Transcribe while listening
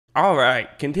All right,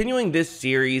 continuing this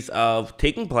series of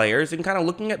taking players and kind of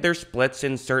looking at their splits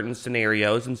in certain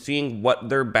scenarios and seeing what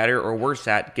they're better or worse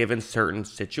at given certain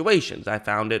situations. I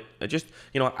found it just,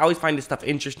 I always find this stuff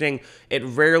interesting. It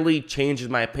rarely changes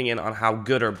my opinion on how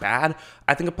good or bad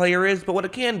I think a player is, but what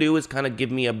it can do is kind of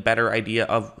give me a better idea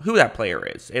of who that player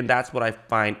is. And that's what I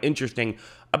find interesting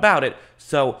about it.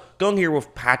 So going here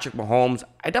with Patrick Mahomes,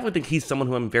 I definitely think he's someone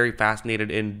who I'm very fascinated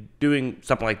in doing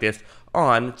something like this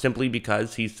on, simply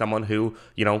because he's someone who,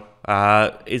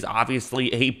 is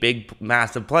obviously a big,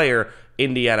 massive player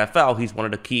in the NFL. He's one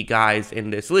of the key guys in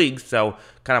this league. So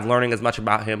kind of learning as much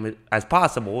about him as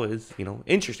possible is,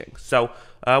 interesting. So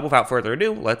without further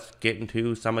ado, let's get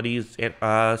into some of these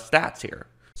stats here.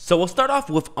 So we'll start off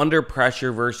with under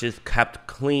pressure versus kept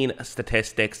clean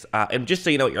statistics. And just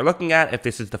so you know what you're looking at, if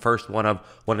this is the first one of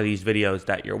these videos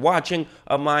that you're watching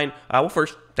of mine, well,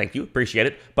 first, thank you, appreciate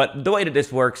it. But the way that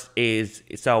this works is,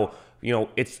 so,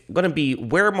 it's going to be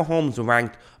where Mahomes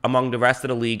ranked among the rest of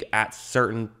the league at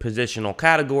certain positional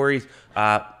categories,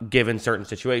 given certain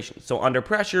situations. So under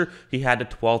pressure, he had the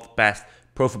 12th best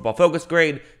Pro Football Focus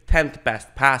grade, 10th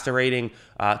best passer rating,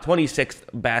 26th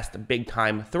best big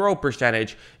time throw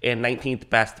percentage, and 19th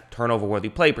best turnover worthy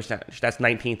play percentage. That's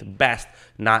 19th best,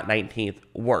 not 19th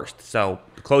worst. So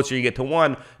the closer you get to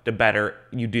one, the better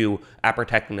you do at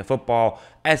protecting the football.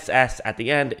 SS at the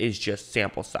end is just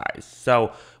sample size.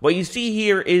 So what you see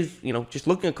here is, just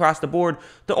looking across the board,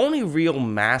 the only real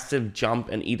massive jump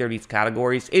in either of these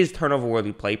categories is turnover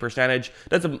worthy play percentage.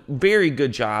 Does a very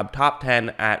good job, top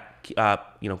 10 at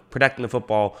protecting the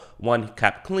football when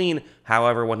kept clean.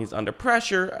 However, when he's under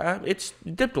pressure, it's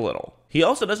dipped a little. He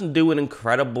also doesn't do an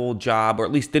incredible job, or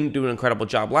at least didn't do an incredible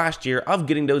job last year, of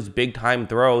getting those big time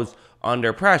throws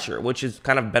under pressure, which has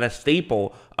kind of been a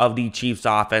staple of the Chiefs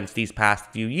offense these past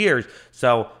few years.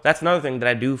 So that's another thing that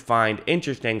I do find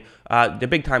interesting. The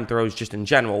big time throws just in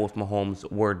general with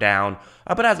Mahomes were down,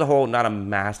 but as a whole, not a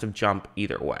massive jump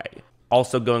either way.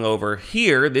 Also going over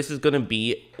here, this is going to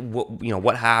be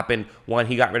what happened when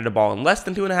he got rid of the ball in less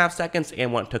than 2.5 seconds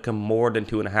and when it took him more than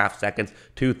 2.5 seconds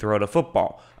to throw the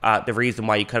football. The reason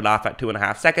why you cut it off at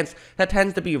 2.5 seconds, that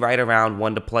tends to be right around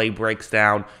when the play breaks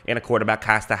down and a quarterback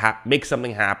has to make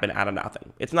something happen out of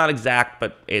nothing. It's not exact,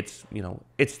 but it's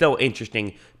still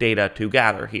interesting data to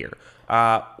gather here.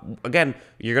 Again,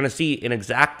 you're going to see an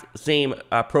exact same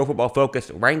Pro Football Focus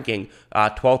ranking,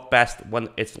 12th best when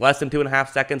it's less than 2.5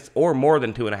 seconds or more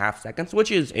than 2.5 seconds,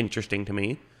 which is interesting to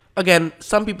me. Again,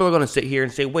 some people are going to sit here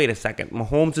and say, wait a second,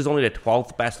 Mahomes is only the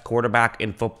 12th best quarterback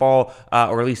in football,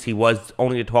 or at least he was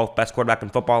only the 12th best quarterback in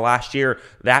football last year.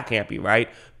 That can't be right.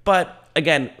 But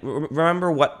again,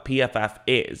 remember what PFF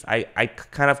is. I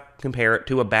kind of compare it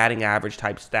to a batting average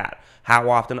type stat.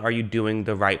 How often are you doing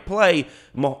the right play?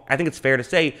 I think it's fair to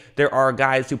say there are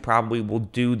guys who probably will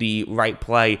do the right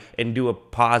play and do a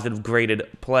positive graded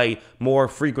play more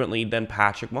frequently than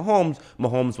Patrick Mahomes.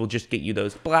 Mahomes will just get you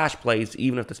those splash plays,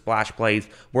 even if the splash plays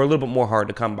were a little bit more hard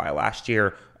to come by last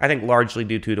year. I think largely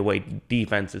due to the way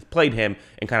defenses played him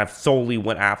and kind of solely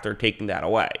went after taking that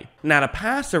away. Now, the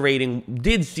passer rating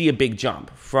did see a big jump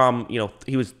from,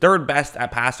 he was 3rd best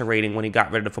at passer rating when he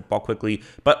got rid of the football quickly,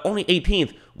 but only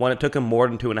 18th when it took him more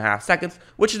than 2.5 seconds,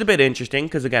 which is a bit interesting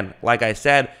because, again, like I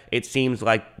said, it seems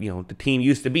like, the team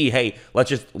used to be, hey, let's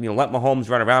just, let Mahomes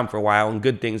run around for a while and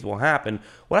good things will happen.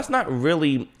 Well, that's not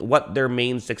really what their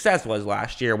main success was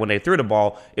last year when they threw the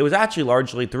ball. It was actually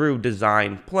largely through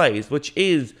design plays, which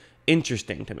is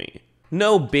interesting to me.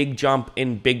 No big jump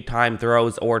in big time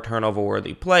throws or turnover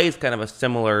worthy plays, kind of a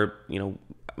similar,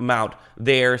 amount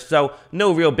there. So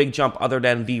no real big jump other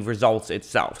than the results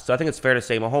itself. So I think it's fair to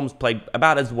say Mahomes played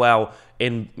about as well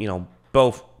in,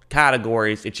 both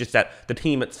categories. It's just that the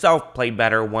team itself played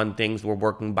better when things were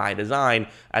working by design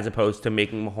as opposed to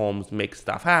making Mahomes make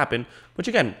stuff happen, which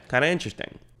again, kind of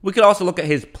interesting. We could also look at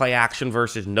his play action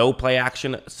versus no play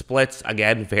action splits.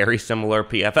 Again, very similar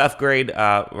PFF grade,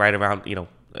 right around,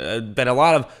 been a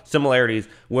lot of similarities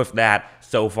with that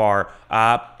so far.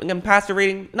 Again, passer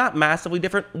rating, not massively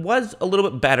different, was a little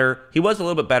bit better. He was a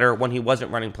little bit better when he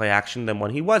wasn't running play action than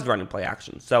when he was running play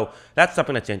action. So that's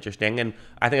something that's interesting. And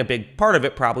I think a big part of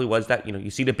it probably was that,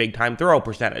 you see the big time throw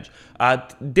percentage.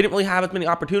 Didn't really have as many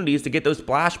opportunities to get those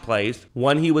splash plays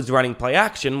when he was running play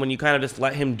action. When you kind of just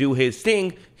let him do his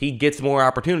thing, he gets more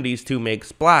opportunities to make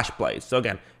splash plays. So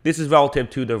again, this is relative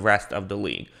to the rest of the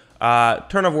league.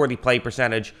 Turnover-worthy play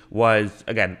percentage was,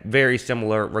 again, very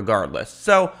similar regardless.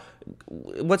 So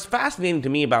what's fascinating to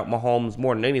me about Mahomes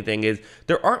more than anything is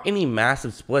there aren't any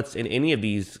massive splits in any of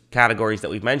these categories that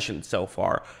we've mentioned so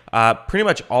far. Pretty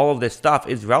much all of this stuff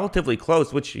is relatively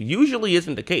close, which usually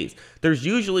isn't the case. There's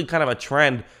usually kind of a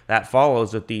trend that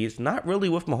follows with these, not really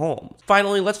with Mahomes.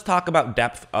 Finally, let's talk about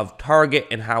depth of target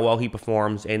and how well he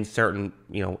performs in certain,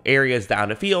 areas down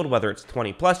the field, whether it's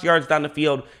 20 plus yards down the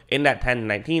field, in that 10 to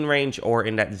 19 range, or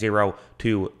in that 0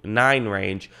 to 9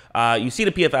 range. You see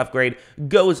the PFF grade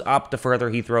goes up the further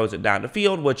he throws it down the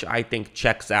field, which I think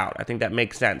checks out. I think that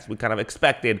makes sense. We kind of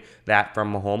expected that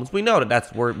from Mahomes. We know that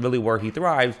that's really where he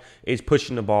thrives, is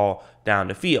pushing the ball down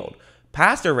the field.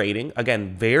 Passer rating,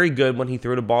 again, very good when he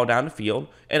threw the ball down the field.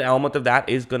 An element of that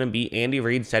is going to be Andy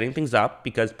Reid setting things up,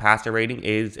 because passer rating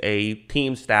is a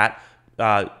team stat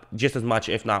just as much,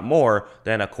 if not more,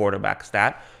 than a quarterback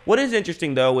stat. What is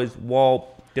interesting, though, is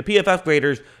while the PFF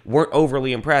graders weren't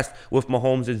overly impressed with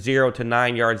Mahomes' 0 to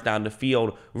 9 yards down the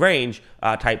field range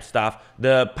type stuff,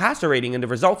 the passer rating and the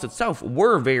results itself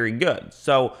were very good.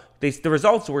 So the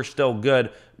results were still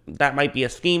good. That might be a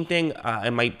scheme thing.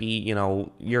 It might be,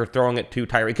 you're throwing it to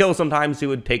Tyreek Hill sometimes, who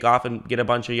would take off and get a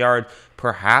bunch of yards.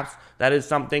 Perhaps that is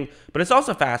something. But it's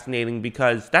also fascinating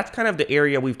because that's kind of the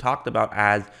area we've talked about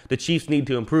as the Chiefs need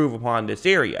to improve upon this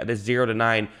area, this 0 to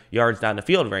 9 yards down the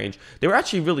field range. They were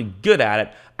actually really good at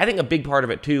it. I think a big part of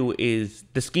it, too, is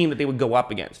the scheme that they would go up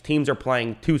against. Teams are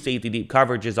playing 2 safety deep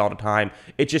coverages all the time.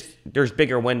 There's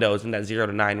bigger windows in that 0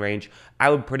 to 9 range. I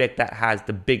would predict that has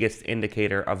the biggest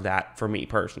indicator of that for me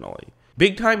personally.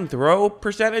 Big time throw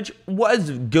percentage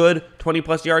was good, 20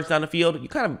 plus yards down the field. You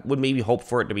kind of would maybe hope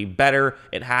for it to be better.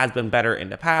 It has been better in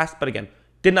the past, but again,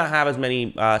 did not have as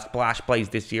many splash plays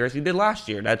this year as he did last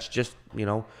year. That's just,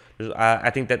 I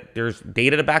think that there's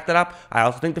data to back that up. I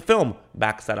also think the film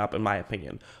backs that up, in my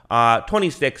opinion.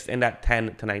 26 in that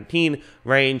 10 to 19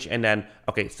 range. And then,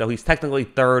 okay, so he's technically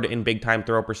third in big time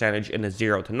throw percentage in the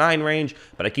 0 to 9 range,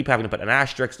 but I keep having to put an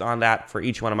asterisk on that for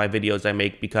each one of my videos I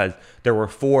make because there were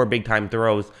 4 big time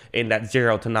throws in that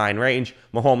 0 to 9 range.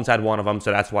 Mahomes had one of them,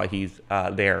 so that's why he's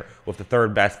there with the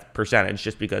third best percentage,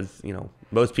 just because,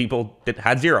 most people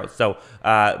had zeros. So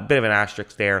a bit of an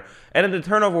asterisk there. And then the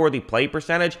turnover-worthy play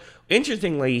percentage,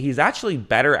 interestingly, he's actually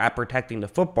better at protecting the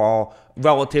football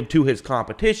relative to his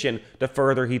competition the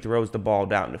further he throws the ball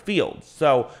down the field.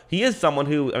 So he is someone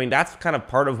who, that's kind of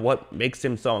part of what makes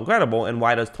him so incredible and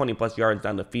why those 20 plus yards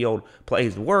down the field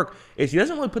plays work, is he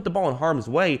doesn't really put the ball in harm's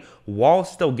way while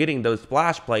still getting those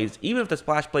splash plays. Even if the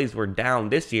splash plays were down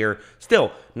this year,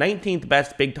 still 19th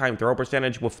best big time throw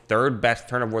percentage with 3rd best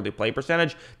turnover-worthy play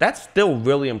percentage. That's still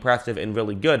really impressive and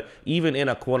really good, even in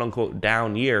a quote-unquote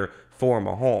down year for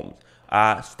Mahomes.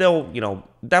 Still,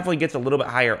 definitely gets a little bit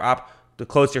higher up the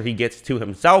closer he gets to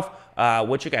himself,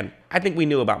 which, again, I think we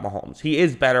knew about Mahomes. He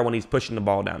is better when he's pushing the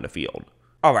ball down the field.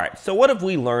 All right, so what have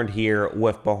we learned here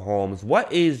with Mahomes?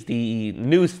 What is the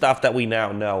new stuff that we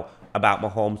now know about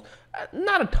Mahomes?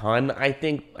 Not a ton, I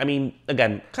think.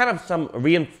 Again, kind of some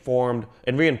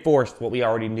reinforced what we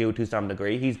already knew to some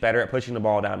degree. He's better at pushing the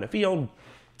ball down the field.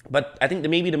 But I think that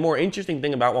maybe the more interesting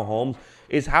thing about Mahomes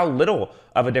is how little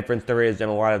of a difference there is in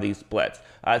a lot of these splits.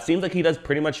 It seems like he does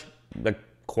pretty much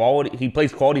he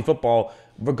plays quality football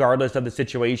regardless of the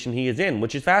situation he is in,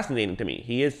 which is fascinating to me.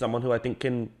 He is someone who I think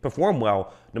can perform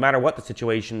well no matter what the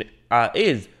situation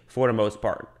is for the most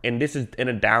part. And this is in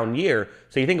a down year.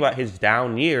 So you think about his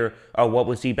down year, what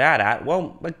was he bad at?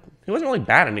 Well, he wasn't really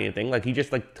bad at anything. He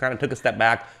just kind of took a step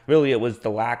back. Really, it was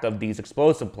the lack of these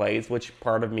explosive plays, which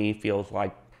part of me feels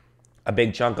like a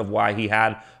big chunk of why he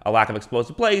had a lack of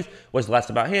explosive plays was less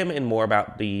about him and more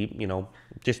about the,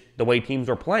 just the way teams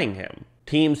were playing him.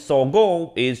 Team's sole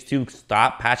goal is to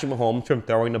stop Patrick Mahomes from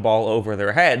throwing the ball over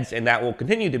their heads, and that will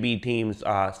continue to be team's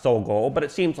sole goal. But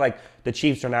it seems like the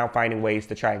Chiefs are now finding ways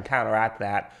to try and counteract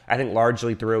that. I think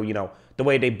largely through, the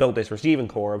way they built this receiving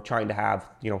core of trying to have,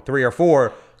 3 or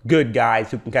 4 good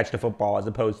guys who can catch the football as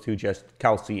opposed to just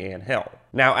Kelsey and Hill.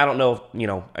 Now, I don't know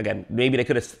if, again, maybe they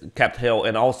could have kept Hill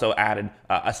and also added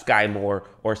a Sky Moore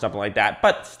or something like that.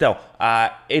 But still,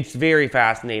 it's very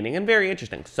fascinating and very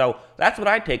interesting. So that's what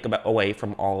I take away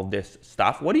from all of this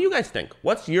stuff. What do you guys think?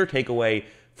 What's your takeaway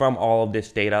from all of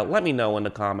this data? Let me know in the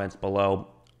comments below.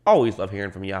 Always love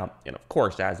hearing from you. And of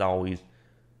course, as always,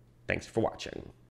 thanks for watching.